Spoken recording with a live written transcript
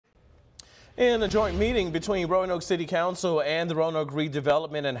In a joint meeting between Roanoke City Council and the Roanoke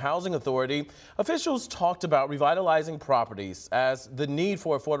Redevelopment and Housing Authority, officials talked about revitalizing properties as the need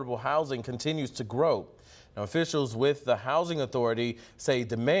for affordable housing continues to grow. Now, officials with the Housing Authority say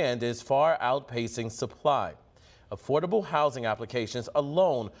demand is far outpacing supply. Affordable housing applications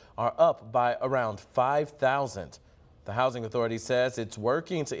alone are up by around 5,000. The Housing Authority says it's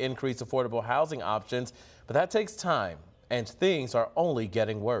working to increase affordable housing options, but that takes time and things are only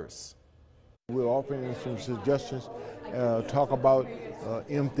getting worse. We're offering some suggestions, talk about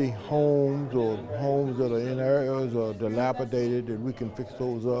empty homes or homes that are in areas or dilapidated, that we can fix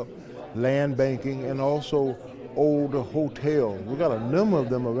those up, land banking, and also older hotels. We got a number of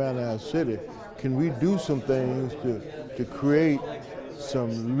them around our city. Can we do some things to create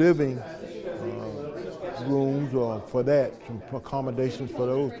some living rooms or for that, some accommodations for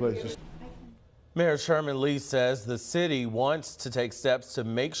those places? Mayor Sherman Lee says the city wants to take steps to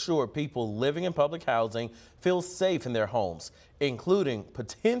make sure people living in public housing feel safe in their homes, including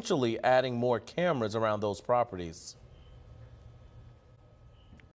potentially adding more cameras around those properties.